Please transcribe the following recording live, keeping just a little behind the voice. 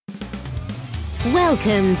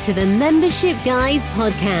Welcome to the Membership Guys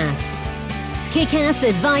podcast. Kick-ass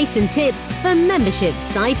advice and tips for membership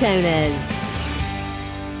site owners.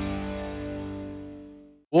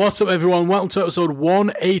 What's up, everyone? Welcome to episode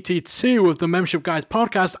 182 of the Membership Guys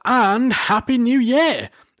podcast, and Happy New Year!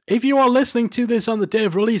 If you are listening to this on the day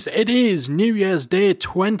of release, it is New Year's Day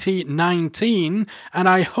 2019, and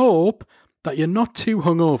I hope that you're not too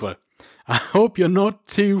hungover. I hope you're not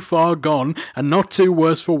too far gone and not too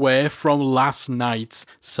worse for wear from last night's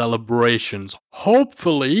celebrations.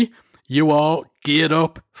 Hopefully, you are geared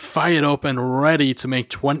up, fired up, and ready to make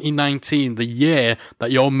 2019 the year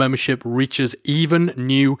that your membership reaches even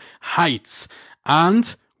new heights.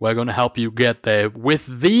 And we're going to help you get there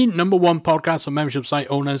with the number one podcast for membership site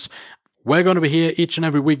owners. We're going to be here each and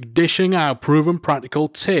every week dishing out proven practical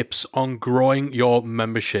tips on growing your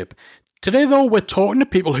membership. Today, though, we're talking to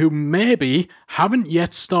people who maybe haven't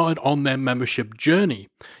yet started on their membership journey.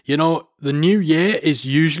 You know, the new year is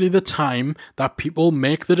usually the time that people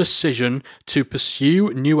make the decision to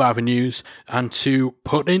pursue new avenues and to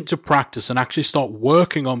put into practice and actually start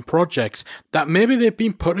working on projects that maybe they've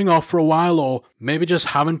been putting off for a while or maybe just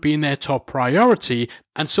haven't been their top priority.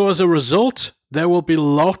 And so as a result, there will be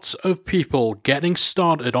lots of people getting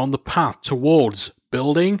started on the path towards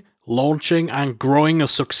building, launching and growing a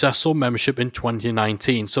successful membership in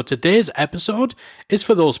 2019. So today's episode is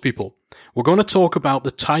for those people. We're going to talk about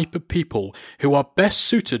the type of people who are best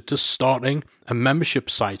suited to starting a membership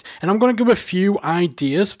site. And I'm going to give a few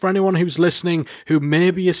ideas for anyone who's listening who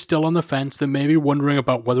maybe is still on the fence, they may be wondering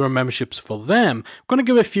about whether a membership's for them. I'm going to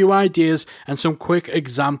give a few ideas and some quick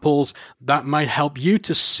examples that might help you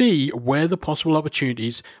to see where the possible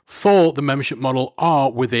opportunities for the membership model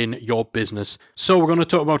are within your business. So we're going to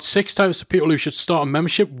talk about 6 types of people who should start a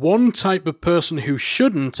membership, 1 type of person who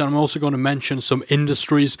shouldn't, and I'm also going to mention some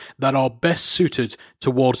industries that are best suited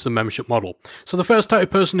towards the membership model. So the first type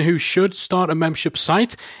of person who should start a membership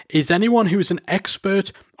site is anyone who is an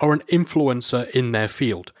expert or an influencer in their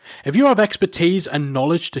field. If you have expertise and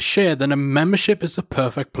knowledge to share, then a membership is the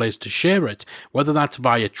perfect place to share it, whether that's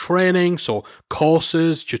via trainings or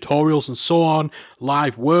courses, tutorials and so on,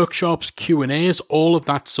 live workshops, Q&As, all of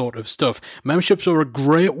that sort of stuff. Memberships are a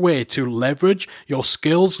great way to leverage your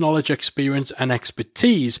skills, knowledge, experience and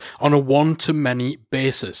expertise on a one-to-many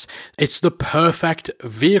basis. It's the perfect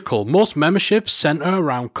vehicle. Most memberships center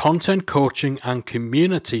around content, coaching and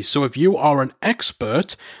community. So if you are an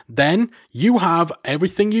expert, then you have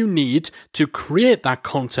everything you need to create that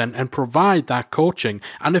content and provide that coaching.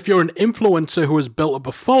 And if you're an influencer who has built up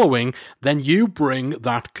a following, then you bring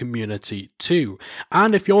that community too.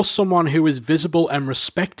 And if you're someone who is visible and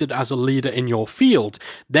respected as a leader in your field,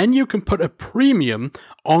 then you can put a premium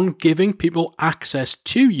on giving people access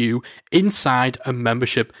to you inside a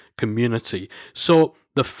membership community. So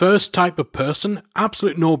the first type of person,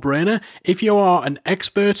 absolute no-brainer. If you are an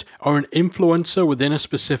expert or an influencer within a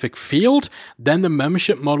specific field, then the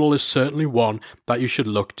membership model is certainly one that you should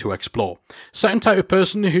look to explore. Second type of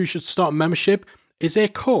person who should start a membership is a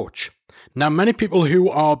coach. Now, many people who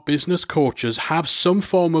are business coaches have some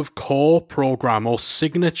form of core program or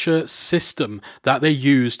signature system that they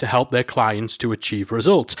use to help their clients to achieve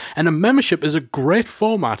results. And a membership is a great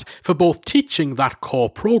format for both teaching that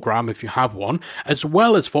core program, if you have one, as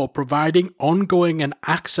well as for providing ongoing and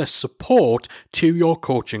access support to your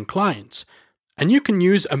coaching clients. And you can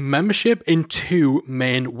use a membership in 2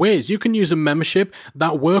 main ways. You can use a membership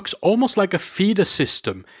that works almost like a feeder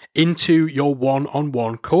system into your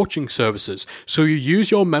one-on-one coaching services. So you use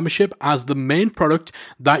your membership as the main product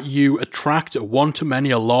that you attract one-to-many,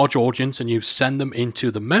 a large audience, and you send them into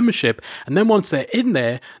the membership. And then once they're in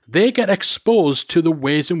there, they get exposed to the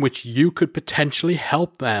ways in which you could potentially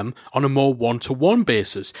help them on a more one-to-one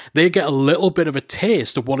basis. They get a little bit of a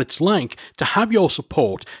taste of what it's like to have your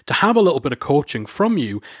support, to have a little bit of coaching from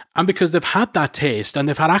you, and because they've had that taste and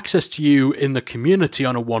they've had access to you in the community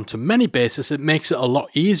on a one-to-many basis, it makes it a lot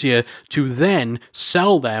easier to then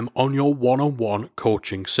sell them on your one-on-one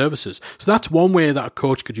coaching services. So that's one way that a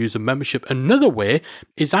coach could use a membership. Another way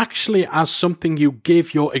is actually as something you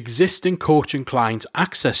give your existing coaching clients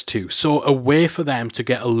access to, so a way for them to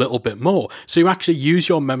get a little bit more. So you actually use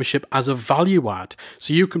your membership as a value add.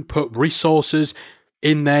 So you can put resources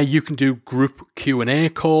in there, you can do group Q&A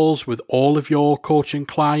calls with all of your coaching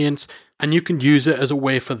clients, And you can use it as a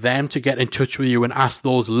way for them to get in touch with you and ask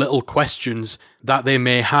those little questions that they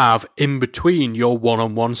may have in between your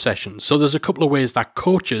one-on-one sessions. So there's a couple of ways that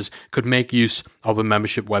coaches could make use of a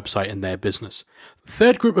membership website in their business. The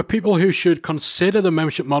third group of people who should consider the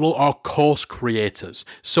membership model are course creators.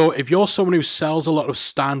 So if you're someone who sells a lot of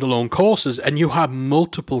standalone courses and you have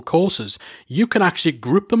multiple courses, you can actually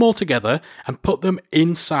group them all together and put them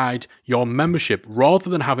inside your membership rather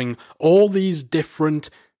than having all these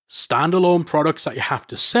different standalone products that you have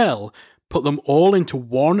to sell. Put them all into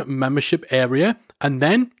one membership area, and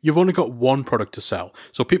then you've only got one product to sell.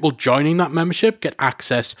 So people joining that membership get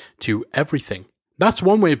access to everything. That's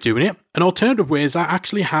one way of doing it. An alternative way is I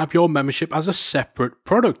actually have your membership as a separate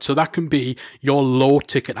product. So that can be your low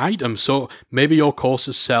ticket item. So maybe your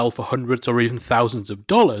courses sell for hundreds or even thousands of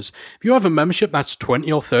dollars. If you have a membership that's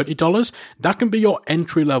 $20 or $30, that can be your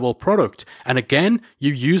entry level product. And again,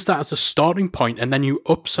 you use that as a starting point and then you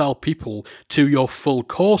upsell people to your full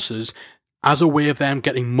courses as a way of them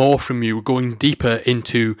getting more from you, going deeper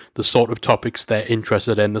into the sort of topics they're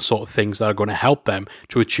interested in, the sort of things that are going to help them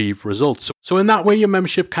to achieve results. So in that way, your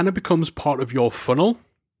membership kind of becomes part of your funnel.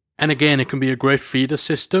 And again, it can be a great feeder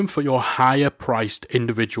system for your higher priced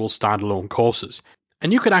individual standalone courses.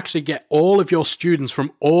 And you could actually get all of your students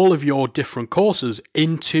from all of your different courses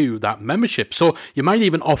into that membership. So you might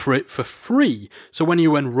even offer it for free. So when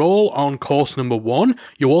you enroll on course number 1,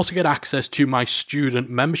 you also get access to my student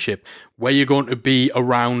membership, where you're going to be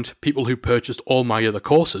around people who purchased all my other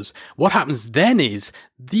courses. What happens then is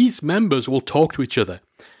these members will talk to each other.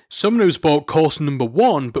 Someone who's bought course number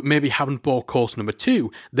 1 but maybe haven't bought course number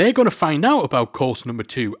 2, they're going to find out about course number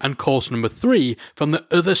 2 and course number 3 from the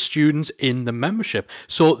other students in the membership.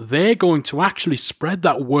 So they're going to actually spread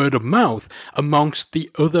that word of mouth amongst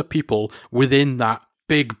the other people within that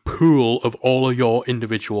big pool of all of your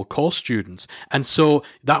individual course students. And so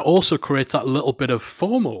that also creates that little bit of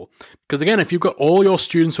FOMO. Because again, if you've got all your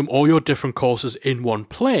students from all your different courses in one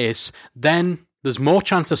place, then there's more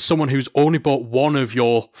chance that someone who's only bought one of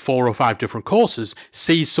your 4 or 5 different courses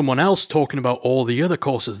sees someone else talking about all the other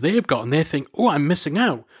courses they've got and they think, oh, I'm missing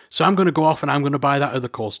out. So I'm going to go off and I'm going to buy that other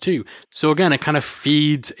course too. So again, it kind of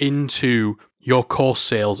feeds into your course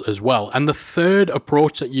sales as well. And the third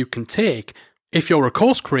approach that you can take if you're a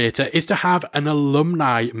course creator is to have an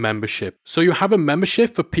alumni membership. So you have a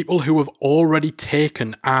membership for people who have already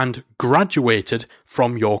taken and graduated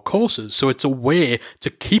from your courses. So it's a way to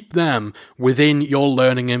keep them within your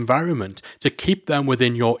learning environment, to keep them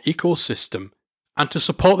within your ecosystem, and to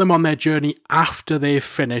support them on their journey after they've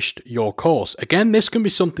finished your course. Again, this can be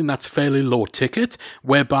something that's fairly low ticket,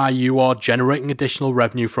 whereby you are generating additional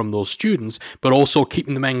revenue from those students, but also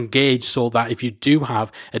keeping them engaged so that if you do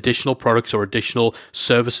have additional products or additional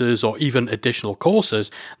services or even additional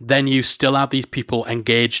courses, then you still have these people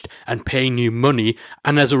engaged and paying you money.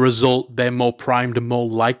 And as a result, they're more primed and more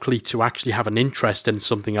likely to actually have an interest in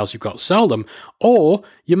something else you've got to sell them. Or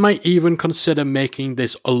you might even consider making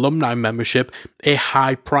this alumni membership a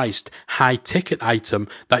high-priced, high-ticket item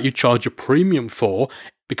that you charge a premium for,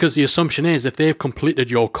 because the assumption is if they've completed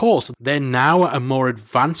your course, they're now at a more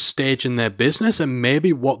advanced stage in their business, and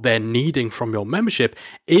maybe what they're needing from your membership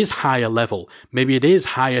is higher level. Maybe it is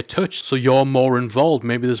higher touch, so you're more involved.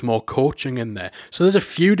 Maybe there's more coaching in there. So there's a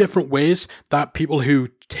few different ways that people who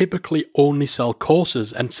typically only sell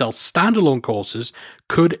courses and sell standalone courses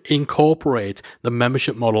could incorporate the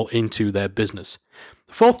membership model into their business.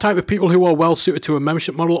 The fourth type of people who are well suited to a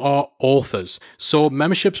membership model are authors. So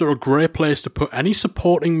memberships are a great place to put any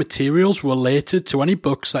supporting materials related to any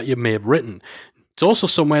books that you may have written. It's also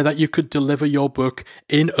somewhere that you could deliver your book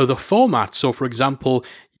in other formats. So for example,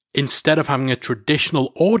 instead of having a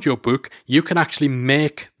traditional audiobook, you can actually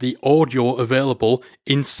make the audio available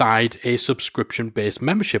inside a subscription-based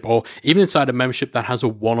membership, or even inside a membership that has a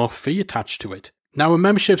one-off fee attached to it. Now, a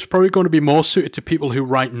membership's probably going to be more suited to people who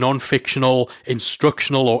write non-fictional,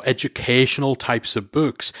 instructional, or educational types of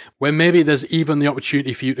books, where maybe there's even the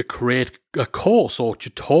opportunity for you to create a course or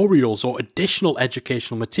tutorials or additional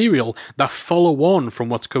educational material that follow on from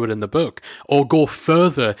what's covered in the book, or go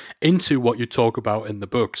further into what you talk about in the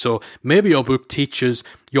book. So maybe your book teaches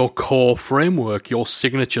your core framework, your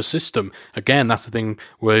signature system. Again, that's the thing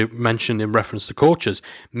we mentioned in reference to coaches.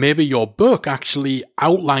 Maybe your book actually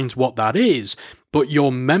outlines what that is, but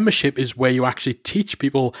your membership is where you actually teach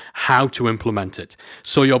people how to implement it.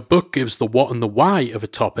 So your book gives the what and the why of a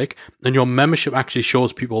topic, and your membership actually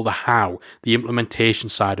shows people the how, the implementation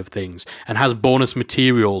side of things, and has bonus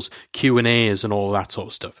materials, Q&As, and all that sort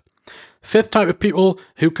of stuff. Fifth type of people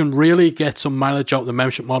who can really get some mileage out of the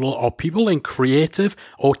membership model are people in creative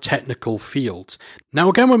or technical fields. Now,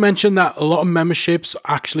 again, we mentioned that a lot of memberships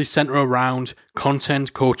actually center around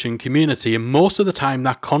content, coaching, community, and most of the time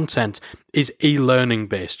that content is e-learning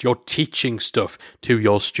based. You're teaching stuff to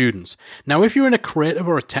your students. Now, if you're in a creative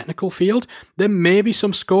or a technical field, there may be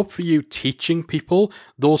some scope for you teaching people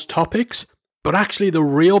those topics. But actually, the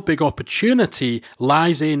real big opportunity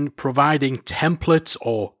lies in providing templates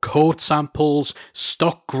or code samples,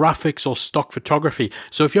 stock graphics or stock photography.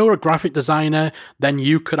 So if you're a graphic designer, then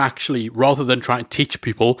you could actually, rather than try and teach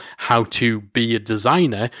people how to be a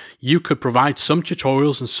designer, you could provide some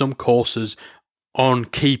tutorials and some courses on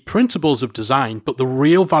key principles of design, but the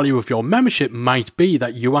real value of your membership might be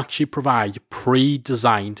that you actually provide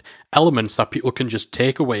pre-designed elements that people can just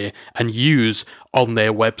take away and use on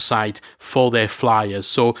their website for their flyers.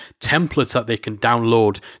 So templates that they can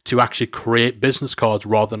download to actually create business cards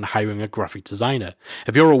rather than hiring a graphic designer.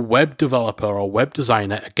 If you're a web developer or web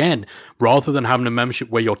designer, again, rather than having a membership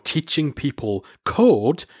where you're teaching people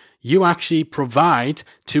code, you actually provide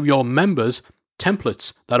to your members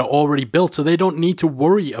templates that are already built, so they don't need to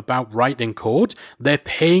worry about writing code. They're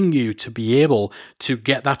paying you to be able to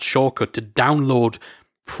get that shortcut to download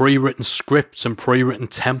pre-written scripts and pre-written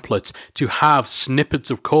templates, to have snippets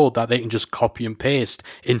of code that they can just copy and paste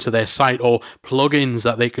into their site, or plugins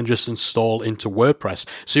that they can just install into WordPress.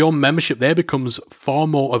 So your membership there becomes far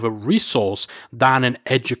more of a resource than an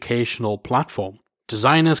educational platform.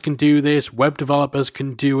 Designers can do this, web developers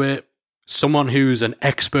can do it. Someone who's an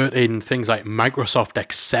expert in things like Microsoft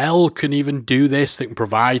Excel can even do this. They can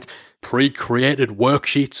provide pre-created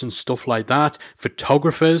worksheets and stuff like that.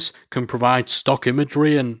 Photographers can provide stock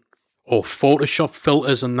imagery or Photoshop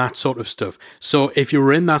filters and that sort of stuff. So if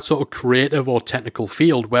you're in that sort of creative or technical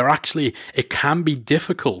field where actually it can be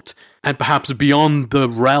difficult and perhaps beyond the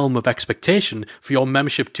realm of expectation for your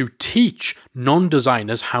membership to teach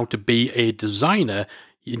non-designers how to be a designer,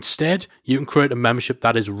 instead, you can create a membership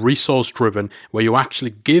that is resource-driven, where you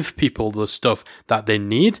actually give people the stuff that they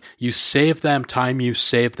need. You save them time, you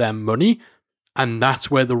save them money, and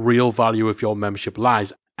that's where the real value of your membership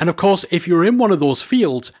lies. And of course, if you're in one of those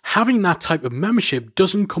fields, having that type of membership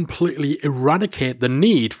doesn't completely eradicate the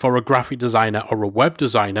need for a graphic designer or a web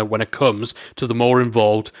designer when it comes to the more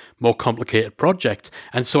involved, more complicated project.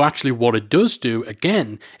 And so actually what it does do,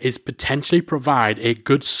 again, is potentially provide a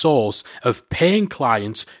good source of paying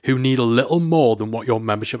clients who need a little more than what your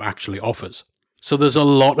membership actually offers. So there's a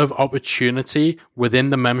lot of opportunity within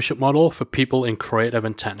the membership model for people in creative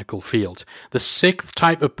and technical fields. The sixth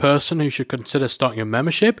type of person who should consider starting a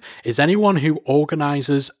membership is anyone who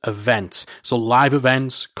organizes events. So live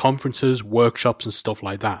events, conferences, workshops, and stuff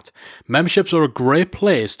like that. Memberships are a great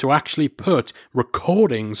place to actually put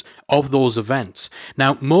recordings of those events.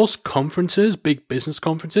 Now, most conferences, big business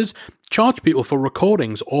conferences, charge people for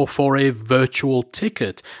recordings or for a virtual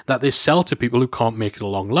ticket that they sell to people who can't make it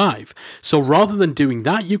along live. So rather than doing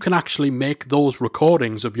that, you can actually make those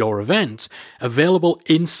recordings of your events available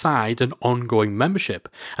inside an ongoing membership.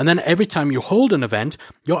 And then every time you hold an event,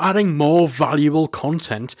 you're adding more valuable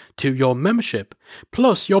content to your membership.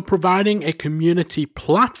 Plus, you're providing a community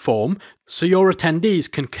platform so your attendees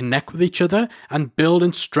can connect with each other and build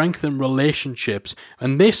and strengthen relationships.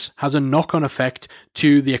 And this has a knock-on effect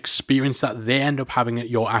to the experience that they end up having at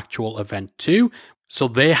your actual event too. So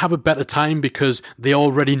they have a better time because they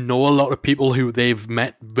already know a lot of people who they've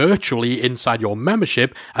met virtually inside your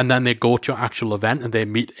membership, and then they go to your actual event and they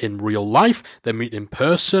meet in real life, they meet in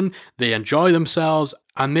person, they enjoy themselves.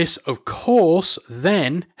 And this, of course,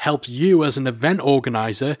 then helps you as an event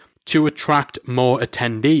organizer to attract more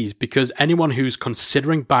attendees, because anyone who's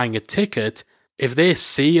considering buying a ticket, if they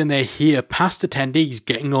see and they hear past attendees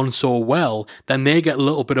getting on so well, then they get a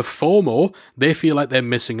little bit of FOMO. They feel like they're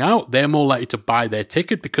missing out. They're more likely to buy their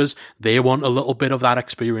ticket because they want a little bit of that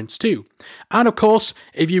experience too. And of course,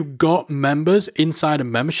 if you've got members inside a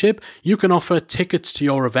membership, you can offer tickets to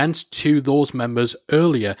your events to those members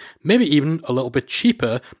earlier, maybe even a little bit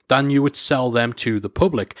cheaper than you would sell them to the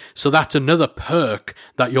public. So that's another perk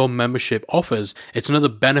that your membership offers. It's another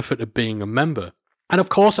benefit of being a member. And of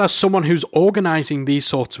course, as someone who's organizing these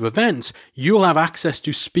sorts of events, you'll have access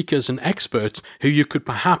to speakers and experts who you could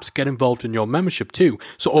perhaps get involved in your membership too.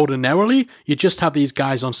 So ordinarily, you just have these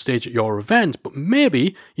guys on stage at your event, but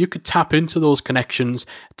maybe you could tap into those connections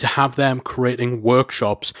to have them creating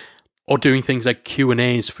workshops or doing things like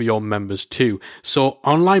Q&As for your members too. So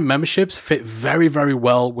online memberships fit very, very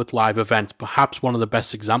well with live events. Perhaps one of the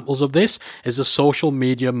best examples of this is the Social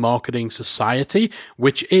Media Marketing Society,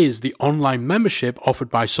 which is the online membership offered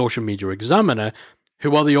by Social Media Examiner,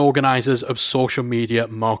 who are the organizers of social media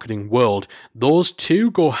marketing world. Those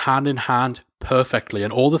two go hand in hand perfectly,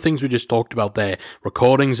 and all the things we just talked about there,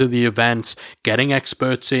 recordings of the events, getting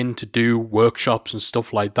experts in to do workshops and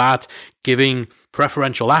stuff like that, giving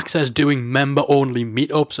preferential access, doing member-only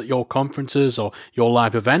meetups at your conferences or your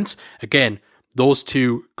live events. Again, those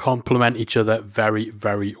two complement each other very,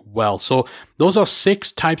 very well. So those are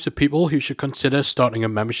 6 types of people who should consider starting a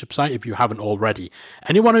membership site if you haven't already.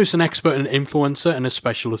 Anyone who's an expert and influencer in a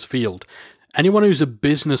specialist field. Anyone who's a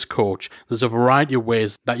business coach, there's a variety of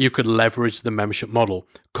ways that you could leverage the membership model.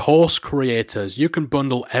 Course creators, you can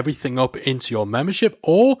bundle everything up into your membership,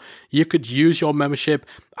 or you could use your membership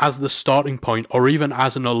as the starting point, or even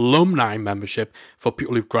as an alumni membership for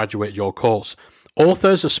people who've graduated your course.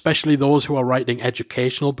 Authors, especially those who are writing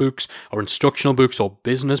educational books or instructional books or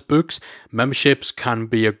business books, memberships can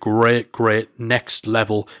be a great next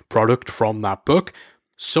level product from that book.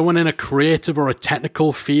 Someone in a creative or a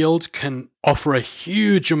technical field can offer a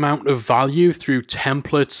huge amount of value through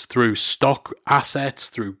templates, through stock assets,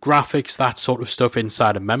 through graphics, that sort of stuff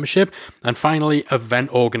inside a membership. And finally,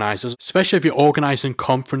 event organizers, especially if you're organizing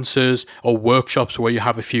conferences or workshops where you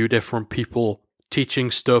have a few different people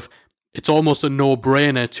teaching stuff. It's almost a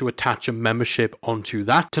no-brainer to attach a membership onto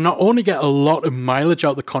that to not only get a lot of mileage out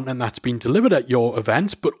of the content that's been delivered at your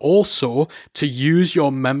events, but also to use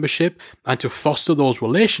your membership and to foster those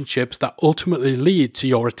relationships that ultimately lead to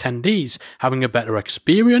your attendees having a better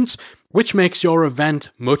experience, which makes your event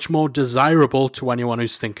much more desirable to anyone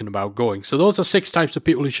who's thinking about going. So those are 6 types of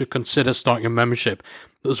people who should consider starting a membership.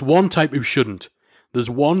 There's one type who shouldn't. There's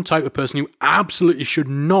one type of person who absolutely should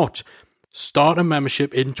not start a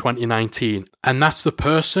membership in 2019, and that's the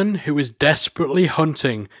person who is desperately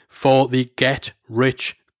hunting for the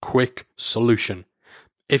get-rich-quick solution.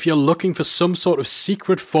 If you're looking for some sort of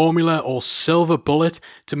secret formula or silver bullet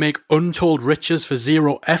to make untold riches for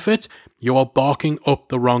zero effort, you are barking up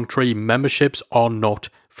the wrong tree. Memberships are not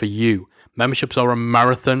for you. Memberships are a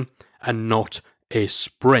marathon and not a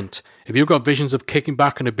sprint. If you've got visions of kicking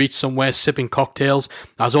back on a beach somewhere, sipping cocktails,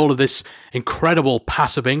 as all of this incredible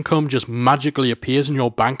passive income just magically appears in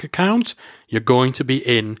your bank account, you're going to be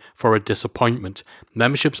in for a disappointment.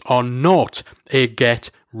 Memberships are not a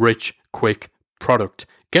get-rich-quick product.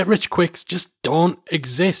 Get-rich-quicks just don't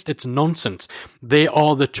exist. It's nonsense. They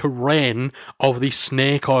are the terrain of the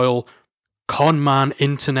snake oil conman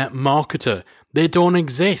internet marketer. They don't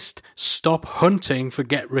exist. Stop hunting for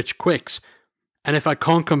get-rich-quicks. And if I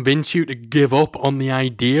can't convince you to give up on the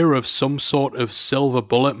idea of some sort of silver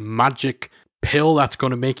bullet magic pill that's going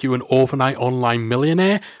to make you an overnight online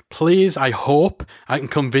millionaire, please, I hope I can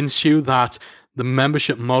convince you that the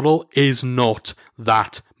membership model is not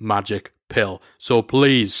that magic pill. So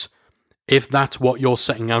please, if that's what you're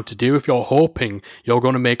setting out to do, if you're hoping you're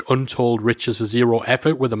going to make untold riches for zero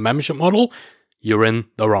effort with a membership model, you're in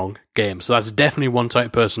the wrong game. So that's definitely one type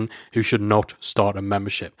of person who should not start a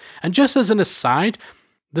membership. And just as an aside,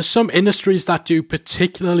 there's some industries that do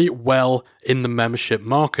particularly well in the membership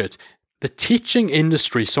market. The teaching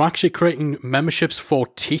industry, so actually creating memberships for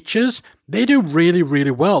teachers, they do really, really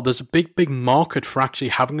well. There's a big market for actually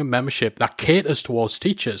having a membership that caters towards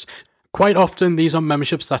teachers. Quite often, these are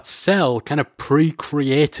memberships that sell kind of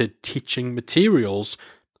pre-created teaching materials.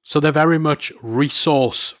 So they're very much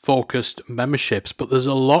resource-focused memberships, but there's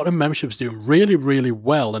a lot of memberships doing really, really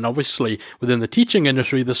well. And obviously, within the teaching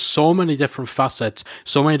industry, there's so many different facets,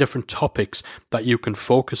 so many different topics that you can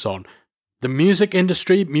focus on. The music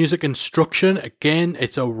industry, music instruction, again,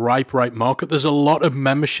 it's a ripe market. There's a lot of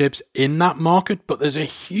memberships in that market, but there's a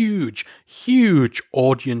huge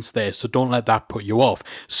audience there. So don't let that put you off.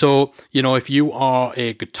 So, if you are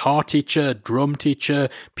a guitar teacher, drum teacher,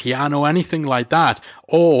 piano, anything like that,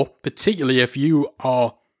 or particularly if you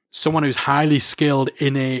are someone who's highly skilled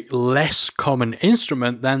in a less common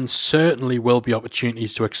instrument, then certainly will be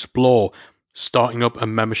opportunities to explore starting up a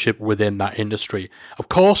membership within that industry. Of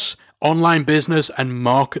course, online business and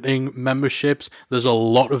marketing memberships, there's a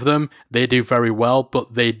lot of them. They do very well,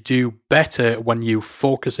 but they do better when you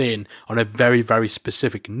focus in on a very, very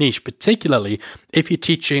specific niche, particularly if you're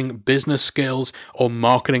teaching business skills or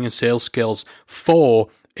marketing and sales skills for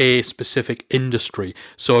a specific industry.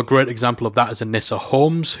 So a great example of that is Anissa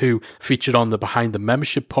Holmes, who featured on the Behind the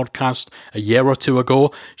Membership podcast a year or two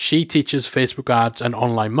ago. She teaches Facebook ads and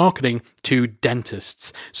online marketing to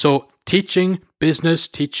dentists. So teaching business,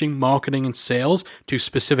 teaching marketing and sales to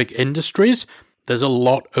specific industries, there's a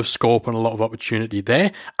lot of scope and a lot of opportunity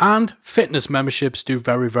there. And fitness memberships do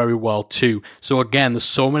very, very well too. So again, there's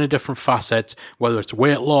so many different facets, whether it's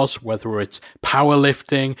weight loss, whether it's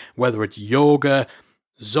powerlifting, whether it's yoga,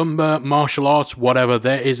 Zumba, martial arts, whatever,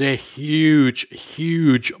 there is a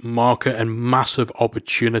huge market and massive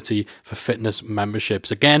opportunity for fitness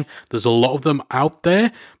memberships. Again, there's a lot of them out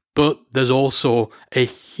there, but there's also a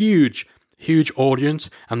huge audience,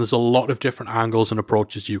 and there's a lot of different angles and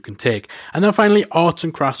approaches you can take. And then finally, arts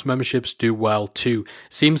and crafts memberships do well too.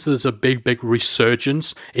 Seems there's a big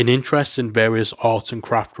resurgence in interest in various arts and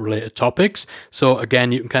craft related topics. So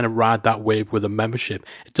again, you can kind of ride that wave with a membership.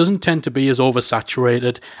 It doesn't tend to be as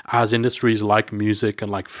oversaturated as industries like music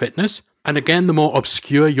and like fitness. And again, the more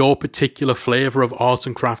obscure your particular flavor of arts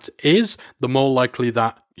and crafts is, the more likely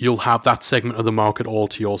that you'll have that segment of the market all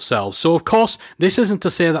to yourself. So of course, this isn't to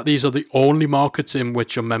say that these are the only markets in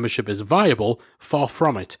which your membership is viable. Far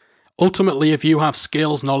from it. Ultimately, if you have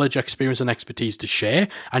skills, knowledge, experience, and expertise to share,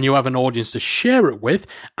 and you have an audience to share it with,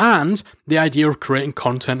 and the idea of creating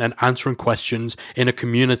content and answering questions in a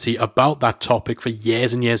community about that topic for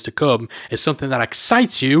years and years to come is something that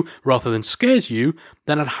excites you rather than scares you,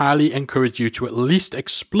 then I'd highly encourage you to at least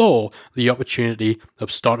explore the opportunity of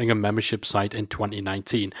starting a membership site in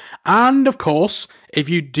 2019. And of course, if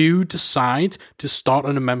you do decide to start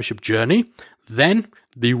on a membership journey, then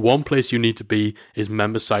the one place you need to be is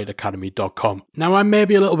membersiteacademy.com. Now, I may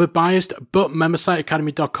be a little bit biased, but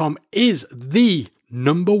membersiteacademy.com is the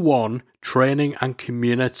 #1 training and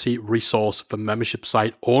community resource for membership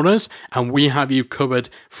site owners, and we have you covered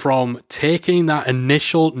from taking that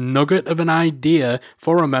initial nugget of an idea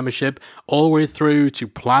for a membership all the way through to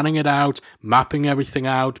planning it out, mapping everything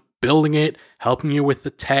out, building it, helping you with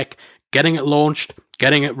the tech, getting it launched,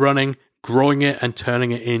 getting it running, growing it and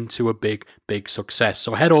turning it into a big success.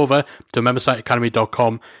 So head over to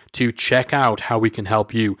membersiteacademy.com to check out how we can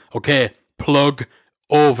help you. Okay, plug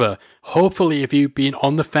over. Hopefully, if you've been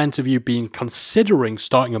on the fence, if you've been considering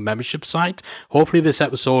starting a membership site, hopefully this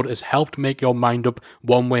episode has helped make your mind up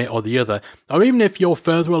one way or the other. Or even if you're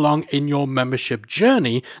further along in your membership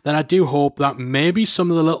journey, then I do hope that maybe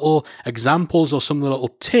some of the little examples or some of the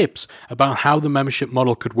little tips about how the membership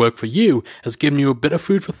model could work for you has given you a bit of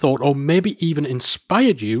food for thought, or maybe even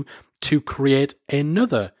inspired you to create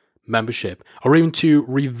another membership, or even to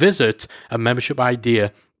revisit a membership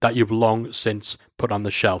idea that you've long since put on the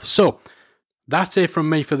shelf. So that's it from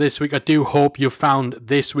me for this week. I do hope you found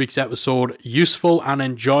this week's episode useful and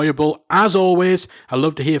enjoyable. As always, I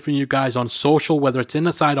love to hear from you guys on social, whether it's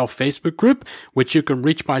inside our Facebook group, which you can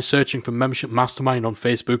reach by searching for Membership Mastermind on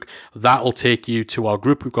Facebook. That'll take you to our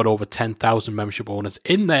group. We've got over 10,000 membership owners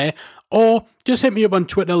in there. Or just hit me up on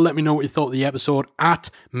Twitter. Let me know what you thought of the episode at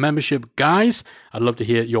Membership Guys. I'd love to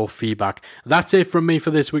hear your feedback. That's it from me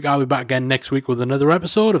for this week. I'll be back again next week with another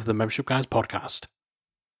episode of the Membership Guys podcast.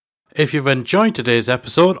 If you've enjoyed today's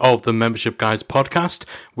episode of the Membership Guys podcast,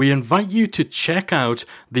 we invite you to check out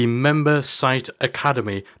the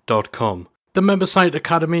membersiteacademy.com. The Membersite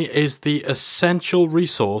Academy is the essential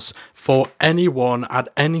resource for anyone at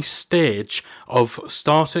any stage of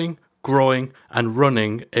starting, growing, and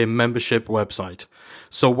running a membership website.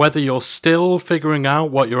 So whether you're still figuring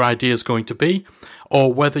out what your idea is going to be,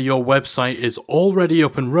 or whether your website is already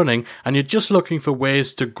up and running and you're just looking for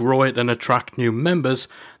ways to grow it and attract new members,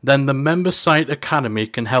 then the Membersite Academy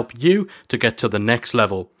can help you to get to the next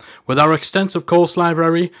level. With our extensive course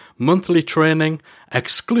library, monthly training,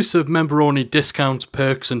 exclusive member-only discounts,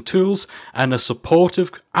 perks and tools, and a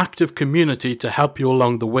supportive, active community to help you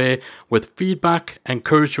along the way with feedback,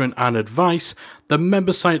 encouragement and advice, the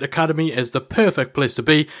Membersite Academy is the perfect place to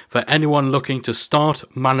be for anyone looking to start,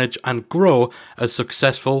 manage and grow a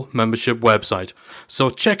successful membership website. So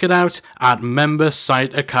check it out at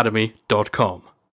membersiteacademy.com.